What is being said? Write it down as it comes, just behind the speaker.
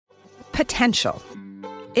Potential.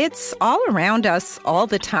 It's all around us all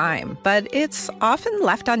the time, but it's often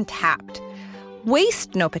left untapped.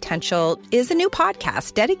 Waste No Potential is a new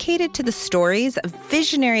podcast dedicated to the stories of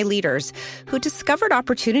visionary leaders who discovered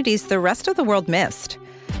opportunities the rest of the world missed.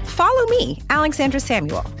 Follow me, Alexandra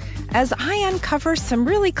Samuel, as I uncover some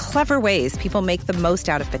really clever ways people make the most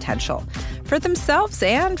out of potential for themselves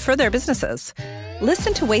and for their businesses.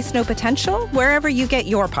 Listen to Waste No Potential wherever you get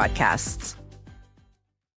your podcasts.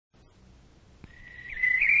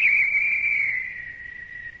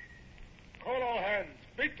 Call all hands.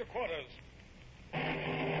 Beat to quarters.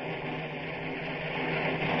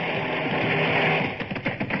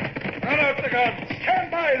 Run out the guns.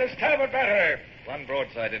 Stand by the starboard battery. One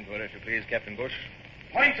broadside into it, if you please, Captain Bush.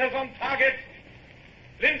 Pointers on target.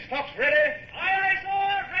 Linstocks ready. Aye,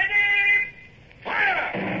 sir. Ready.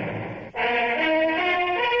 Fire!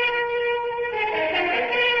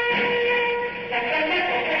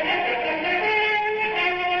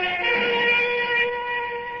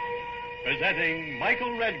 Presenting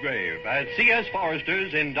Michael Redgrave as C.S.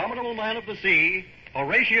 Forrester's indomitable man of the sea,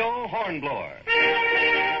 Horatio Hornblower.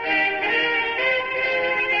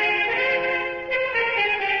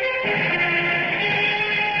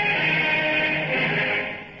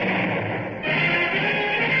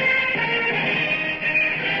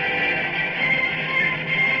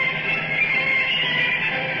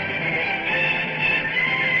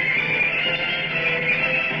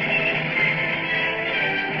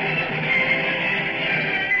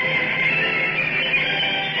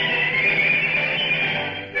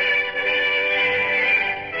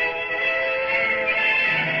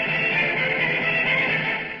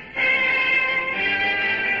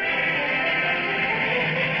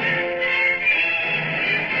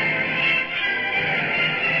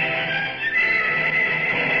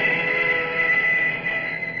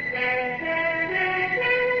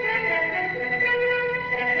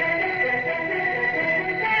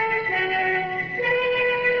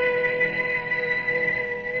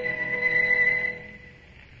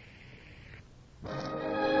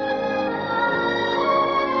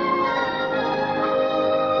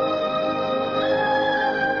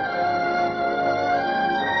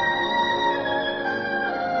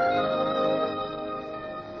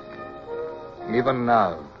 Even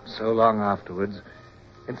now, so long afterwards,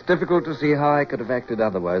 it's difficult to see how I could have acted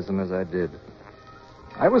otherwise than as I did.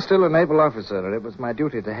 I was still a naval officer, and it was my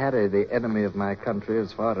duty to harry the enemy of my country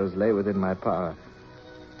as far as lay within my power.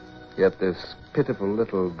 Yet this pitiful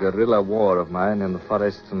little guerrilla war of mine in the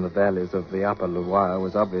forests and the valleys of the upper Loire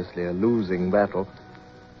was obviously a losing battle.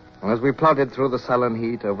 And as we plodded through the sullen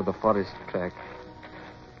heat over the forest track,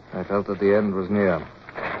 I felt that the end was near.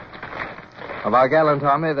 Of our gallant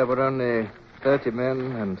army, there were only 30 men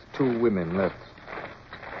and 2 women left.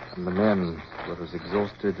 And the men were as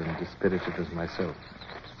exhausted and dispirited as myself.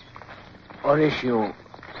 Horatio,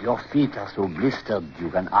 your feet are so blistered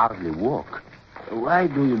you can hardly walk. Why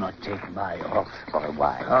do you not take my horse for a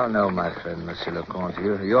while? Oh, no, my friend, Monsieur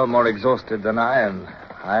Lecomte. You're more exhausted than I am.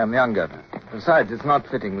 I am younger. Besides, it's not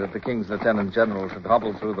fitting that the King's Lieutenant General should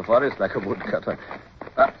hobble through the forest like a woodcutter.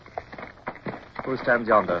 Who stands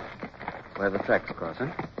yonder, where the tracks cross,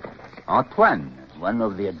 eh? Antoine, one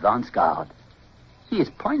of the advance guard. He is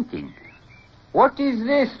pointing. What is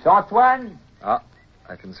this, Antoine? Ah,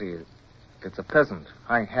 I can see it. It's a peasant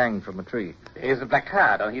hanged from a tree. There is a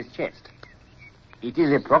placard on his chest. It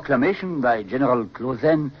is a proclamation by General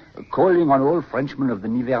Clausen calling on all Frenchmen of the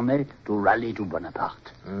Nivernais to rally to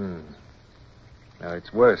Bonaparte. No,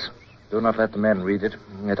 it's worse. Do not let the men read it.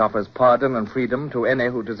 It offers pardon and freedom to any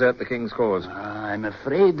who desert the king's cause. I'm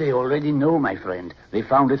afraid they already know, my friend. They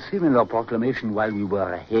found a similar proclamation while we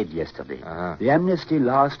were ahead yesterday. The amnesty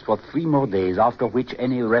lasts for 3 more days, after which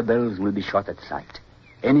any rebels will be shot at sight.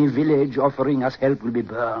 Any village offering us help will be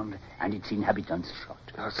burned and its inhabitants shot.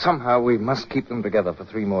 Somehow we must keep them together for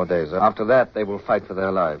 3 more days. After that, they will fight for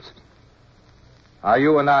their lives. Are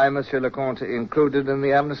you and I, Monsieur Lecomte, included in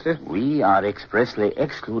the amnesty? We are expressly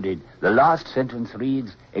excluded. The last sentence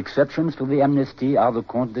reads, exceptions to the amnesty are the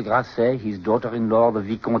Comte de Grasset, his daughter-in-law, the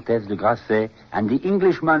Vicomtesse de Grasset, and the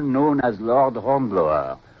Englishman known as Lord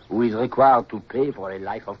Hornblower, who is required to pay for a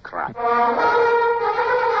life of crime.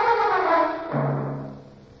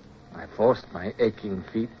 I forced my aching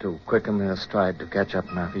feet to quicken their stride to catch up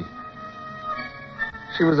Marie.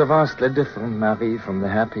 She was a vastly different Marie from the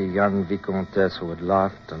happy young Vicomtesse who had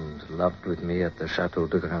laughed and loved with me at the Chateau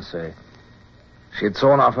de Grasset. She had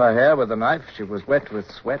sawn off her hair with a knife. She was wet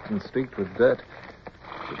with sweat and streaked with dirt.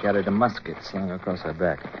 She carried a musket slung across her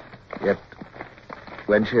back. Yet,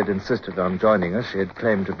 when she had insisted on joining us, she had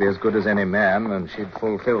claimed to be as good as any man, and she'd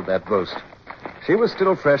fulfilled that boast. She was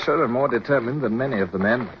still fresher and more determined than many of the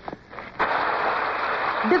men.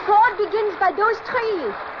 The ford begins by those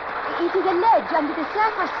trees. It is a ledge under the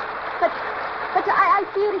surface. But I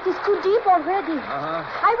fear it is too deep already.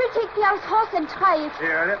 I will take Pierre's horse and try it.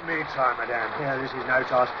 Here, let me try, madame. Here, this is no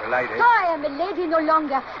task for a lady. Oh, I am a lady no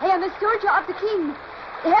longer. I am a soldier of the king.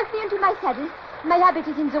 Help me into my saddle. My habit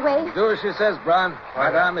is in the way. Do as she says, Brown.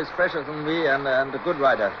 Madame is fresher than we and a good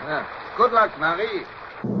rider. Yeah. Good luck, Marie.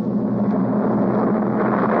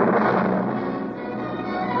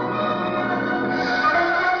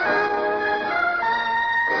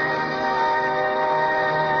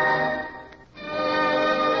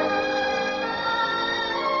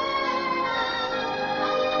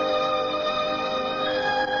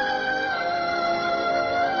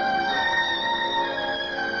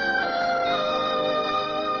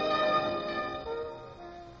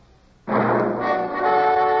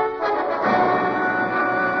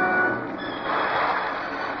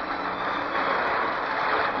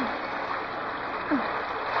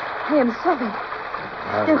 I am sorry.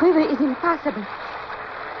 The river is impassable.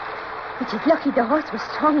 It is lucky the horse was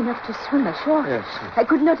strong enough to swim ashore. Yes. I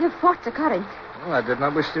could not have fought the current. Well, I did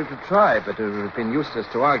not wish you to try, but it would have been useless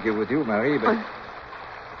to argue with you, Marie, but...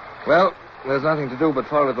 Well, there's nothing to do but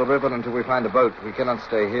follow the river until we find a boat. We cannot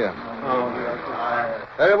stay here.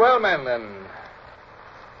 Very well, men, then.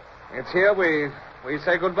 It's here we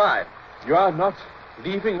say goodbye. You are not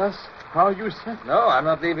leaving us, how you said? No, I'm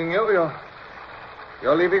not leaving you.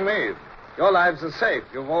 You're leaving me. Your lives are safe.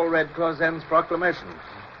 You've all read Clausen's proclamation.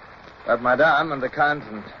 But Madame and the Count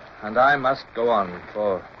and I must go on,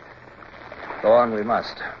 for go on we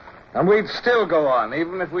must. And we'd still go on,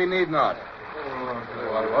 even if we need not.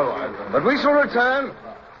 But we shall return.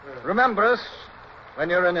 Remember us when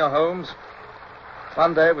you're in your homes.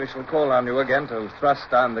 One day we shall call on you again to thrust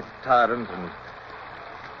down the tyrant.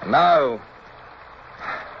 And now,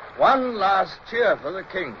 one last cheer for the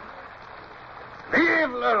king.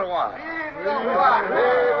 Vive le roi! Vive le roi!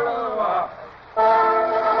 Vive le roi!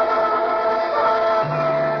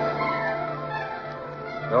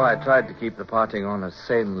 Though I tried to keep the parting on a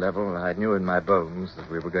sane level, I knew in my bones that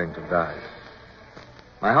we were going to die.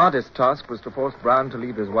 My hardest task was to force Brown to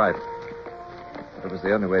leave his wife. But it was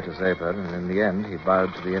the only way to save her, and in the end he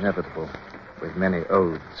bowed to the inevitable, with many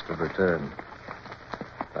oaths to return.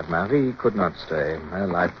 But Marie could not stay. Her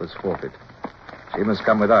life was forfeit. She must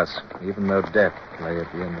come with us, even though death lay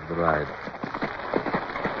at the end of the ride.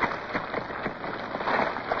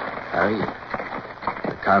 Harry,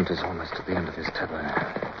 the Count is almost at the end of his tether.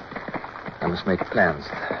 I must make plans.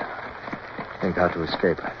 Think how to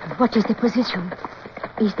escape. What is the position?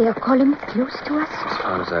 Is there a column close to us? As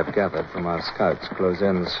far as I've gathered from our scouts,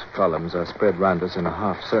 Clausen's columns are spread round us in a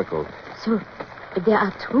half circle. So there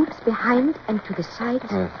are troops behind and to the sides,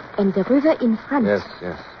 Yes. and the river in front. Yes.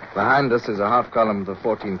 Behind us is a half column of the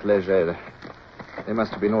 14th Léger. They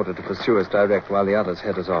must have been ordered to pursue us direct while the others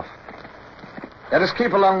head us off. Let us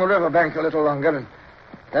keep along the river bank a little longer, and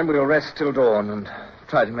then we'll rest till dawn and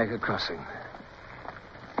try to make a crossing.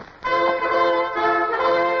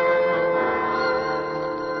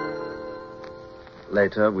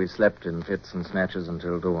 Later, we slept in fits and snatches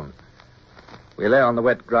until dawn. We lay on the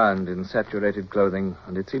wet ground in saturated clothing,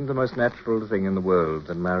 and it seemed the most natural thing in the world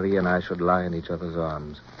that Marie and I should lie in each other's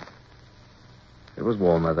arms. It was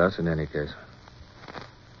warmer thus in any case.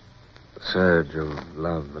 The surge of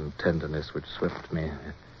love and tenderness which swept me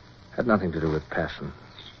had nothing to do with passion.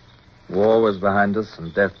 War was behind us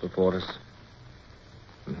and death before us,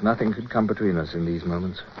 and nothing could come between us in these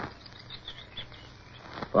moments.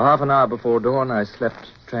 For half an hour before dawn, I slept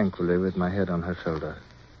tranquilly with my head on her shoulder.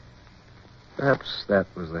 Perhaps that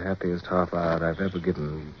was the happiest half hour I've ever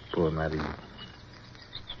given poor Marie.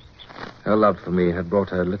 Her love for me had brought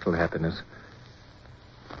her little happiness.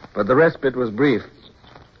 But the respite was brief.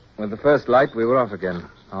 With the first light, we were off again,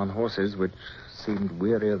 on horses which seemed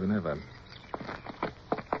wearier than ever.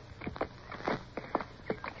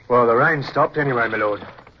 Well, the rain stopped anyway, my lord.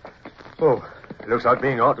 Oh, it looks like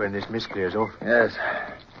being hot when this mist clears off. Yes.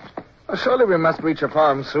 Well, surely we must reach a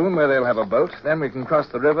farm soon where they'll have a boat. Then we can cross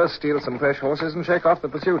the river, steal some fresh horses, and shake off the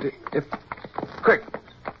pursuit. Quick.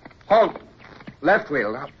 Halt. Left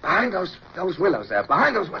wheel. Now, behind those willows there.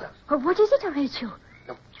 Behind those willows. Oh, what is it, Horatio?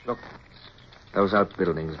 Look. Those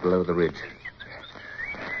outbuildings below the ridge.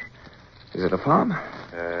 Is it a farm?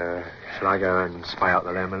 Shall I go and spy out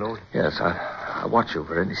the land, my lord? Yes, I'll watch you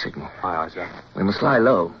for any signal. Aye, sir. We must lie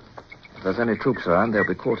low. If there's any troops around, they'll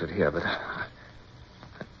be quartered here, but I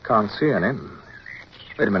can't see any.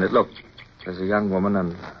 Wait a minute, look. There's a young woman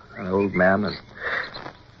and an old man and...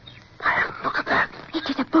 Look at that. It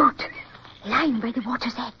is a boat, lying by the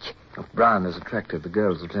water's edge. Brown has attracted the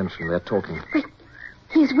girls' attention. They're talking. Wait.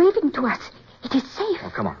 He is waving to us. It is safe.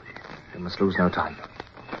 Oh, come on. We must lose no time.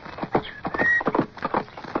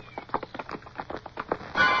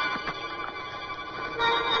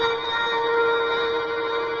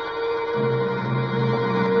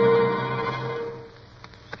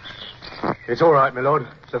 It's all right, my lord.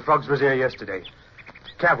 The frogs was here yesterday.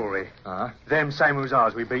 Cavalry. Uh-huh. Them same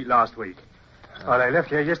hussars we beat last week. Oh, they left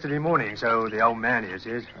here yesterday morning, so the old man here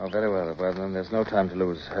says. Oh, very well. Well, then there's no time to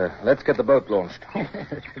lose. Let's get the boat launched.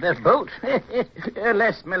 The boat?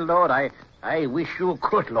 Alas, my lord, I wish you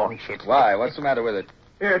could launch it. Why? What's the matter with it?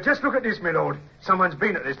 Here, just look at this, my lord. Someone's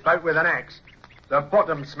been at this boat with an axe. The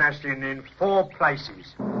bottom smashed in 4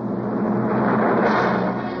 places.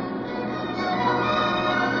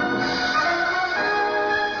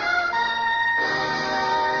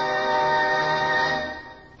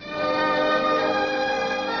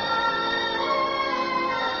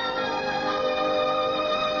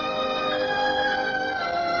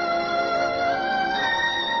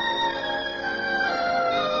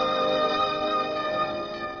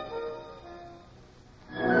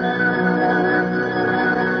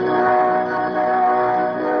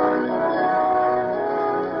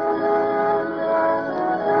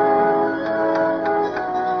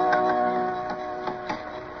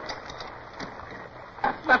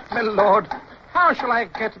 Lord, how shall I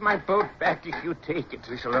get my boat back if you take it?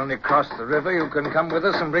 We shall only cross the river. You can come with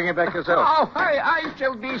us and bring it back yourself. Oh, I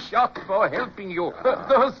shall be shot for helping you.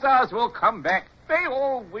 Those stars will come back. They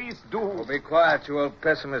always do. Oh, be quiet, you old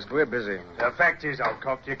pessimist. We're busy. The fact is, old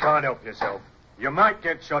cock, you can't help yourself. You might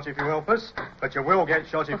get shot if you help us, but you will get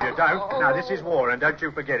shot if you don't. Now, this is war, and don't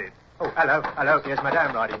you forget it. Oh, hello. Here's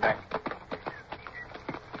Madame riding back.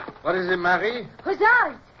 What is it, Marie?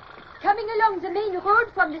 Hussars! Coming along the main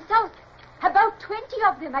road from the south. About 20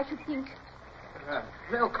 of them, I should think.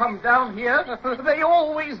 They'll come down here. They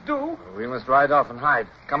always do. We must ride off and hide.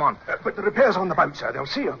 Come on. But the repairs on the boat, sir. They'll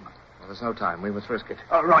see them. Well, there's no time. We must risk it.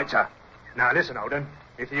 Right, sir. Now, listen, Holden.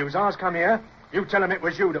 If the hussars come here, you tell them it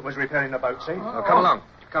was you that was repairing the boat, see? Oh, come along.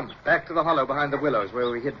 Come, back to the hollow behind the willows where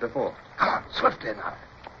we hid before. Come on, swiftly now.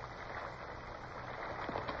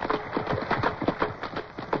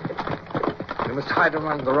 We must hide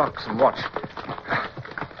among the rocks and watch.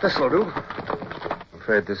 This'll do. I'm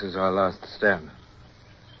afraid this is our last stand.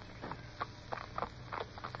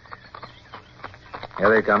 Here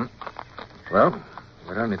they come. Well,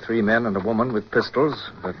 we're only 3 men and a woman with pistols,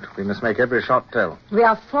 but we must make every shot tell. We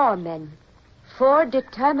are 4 men. 4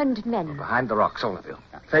 determined men. Behind the rocks, all of you.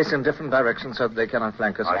 Face in different directions so that they cannot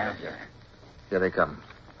flank us. Here they come.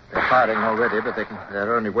 They're firing already, but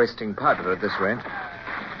they're only wasting powder at this range.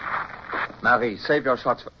 Marie, save your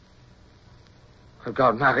shots for... Oh,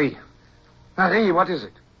 God, Marie. Marie, what is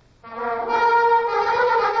it?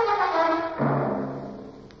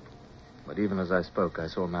 But even as I spoke, I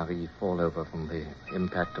saw Marie fall over from the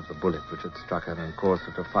impact of the bullet which had struck her and caused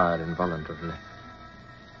her to fire involuntarily.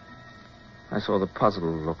 I saw the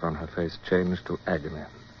puzzled look on her face change to agony.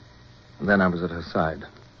 And then I was at her side.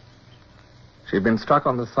 She'd been struck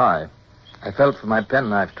on the thigh. I felt for my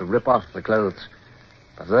penknife to rip off the clothes.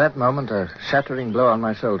 But at that moment, a shattering blow on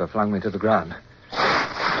my shoulder flung me to the ground.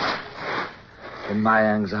 In my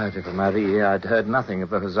anxiety for Marie, I'd heard nothing of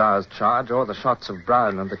the hussar's charge or the shots of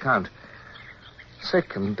Brown and the Count.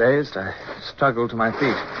 Sick and dazed, I struggled to my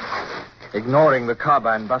feet, ignoring the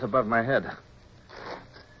carbine butt above my head.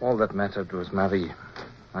 All that mattered was Marie.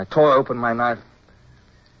 I tore open my knife.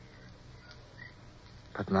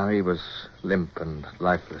 But Marie was limp and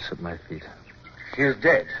lifeless at my feet. She is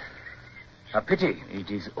dead. A pity.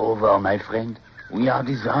 It is over, my friend. We are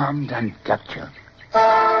disarmed and captured.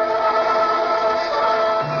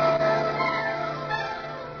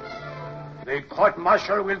 The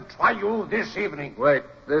court-martial will try you this evening. Wait,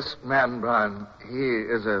 this man, Brown, he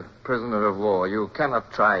is a prisoner of war. You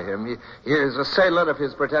cannot try him. He is a sailor of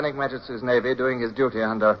His Britannic Majesty's Navy doing his duty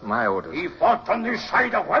under my orders. He fought on the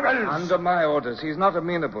side of rebels. Under my orders. He's not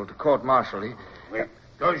amenable to court-martial. Well,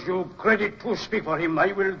 does you credit to speak for him?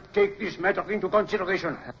 I will take this matter into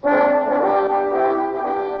consideration.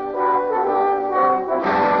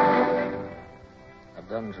 A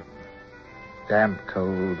dungeon. Damp,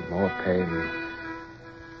 cold, more pain.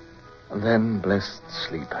 And then blessed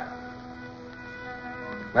sleep.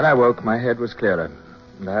 When I woke, my head was clearer.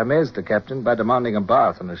 And I amazed the captain by demanding a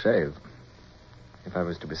bath and a shave. If I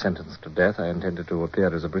was to be sentenced to death, I intended to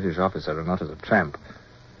appear as a British officer and not as a tramp.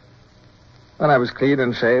 When I was clean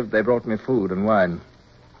and shaved, they brought me food and wine.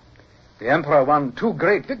 The Emperor won 2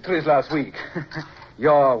 great victories last week.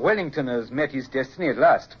 Your Wellington has met his destiny at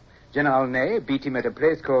last. General Ney beat him at a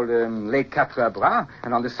place called Les Quatre Bras,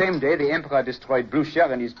 and on the same day the Emperor destroyed Blucher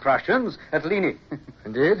and his Prussians at Ligny.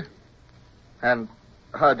 Indeed? And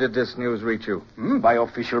how did this news reach you? By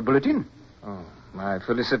official bulletin. Oh, my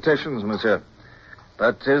felicitations, monsieur.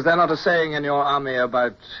 But is there not a saying in your army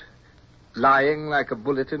about lying like a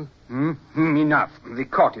bulletin? Enough. The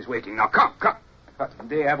court is waiting. Now, come.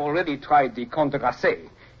 They have already tried the Comte de Grasset.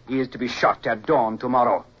 He is to be shot at dawn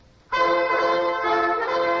tomorrow.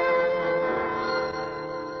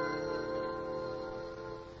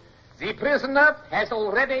 The prisoner has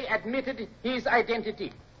already admitted his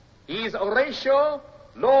identity. He is Horatio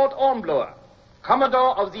Lord Hornblower,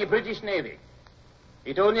 Commodore of the British Navy.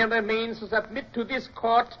 It only remains to submit to this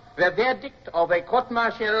court the verdict of a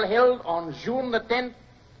court-martial held on June the 10th,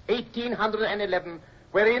 1811,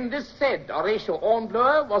 wherein this said Horatio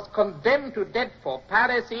Hornblower was condemned to death for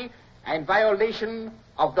piracy and violation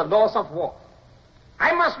of the laws of war.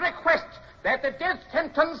 I must request that the death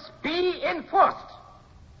sentence be enforced.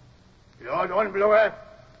 Lord Hornblower,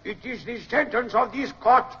 it is the sentence of this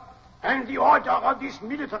court and the order of this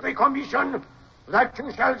military commission that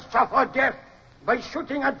you shall suffer death by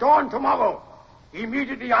shooting at dawn tomorrow,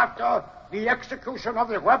 immediately after the execution of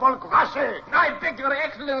the rebel Grasset. I beg your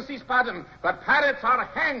excellency's pardon, but pirates are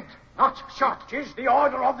hanged, not shot. 'Tis the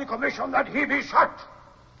order of the commission that he be shot.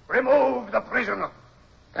 Remove the prisoner.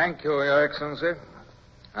 Thank you, Your Excellency.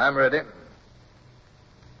 I'm ready.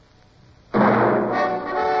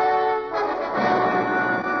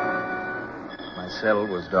 My cell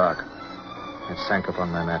was dark. It sank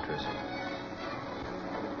upon my mattress.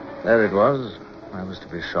 There it was. I was to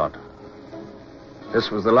be shot. This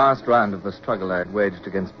was the last round of the struggle I had waged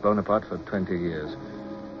against Bonaparte for 20 years.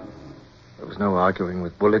 There was no arguing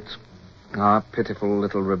with bullets. Our pitiful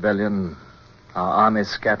little rebellion, our army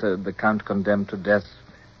scattered, the Count condemned to death.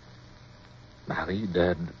 Marie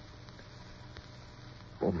dead.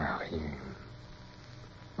 Oh, Marie.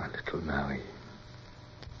 My little Marie.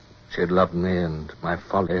 She had loved me, and my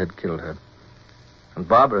folly had killed her. And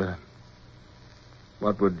Barbara,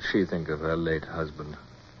 what would she think of her late husband?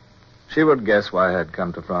 She would guess why I had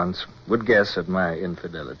come to France, would guess at my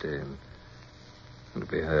infidelity, and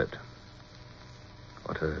be hurt.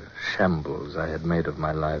 What a shambles I had made of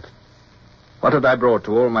my life. What had I brought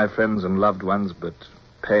to all my friends and loved ones but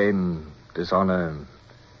pain, dishonor,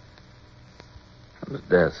 and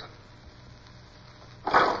death?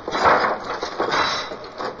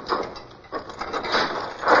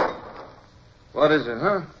 What is it,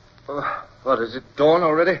 huh? What, is it dawn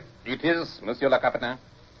already? It is, Monsieur le Capitaine.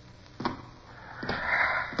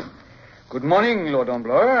 Good morning, Lord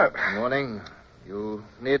Hornblower. Good morning. You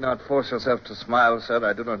need not force yourself to smile, sir.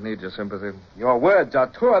 I do not need your sympathy. Your words are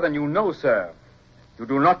truer than you know, sir. You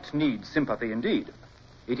do not need sympathy, indeed.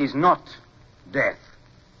 It is not death.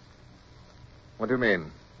 What do you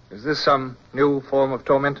mean? Is this some new form of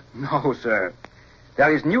torment? No, sir.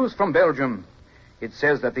 There is news from Belgium. It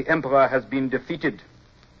says that the Emperor has been defeated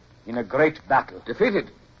in a great battle. Defeated?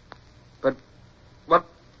 But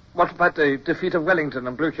what about the defeat of Wellington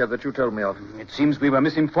and Blucher that you told me of? It seems we were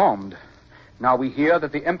misinformed. Now we hear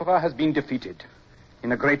that the Emperor has been defeated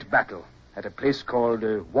in a great battle at a place called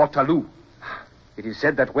Waterloo. It is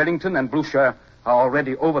said that Wellington and Blucher are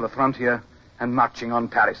already over the frontier and marching on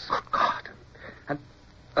Paris. Oh, God.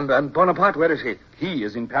 And Bonaparte, where is he? He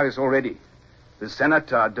is in Paris already. The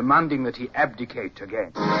Senate are demanding that he abdicate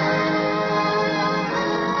again.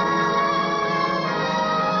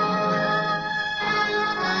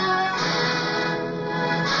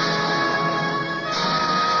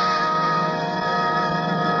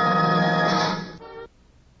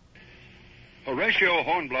 Horatio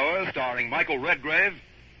Hornblower, starring Michael Redgrave,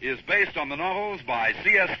 is based on the novels by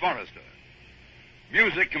C.S. Forrester.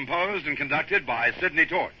 Music composed and conducted by Sidney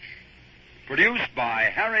Torch. Produced by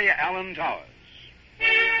Harry Allen Towers.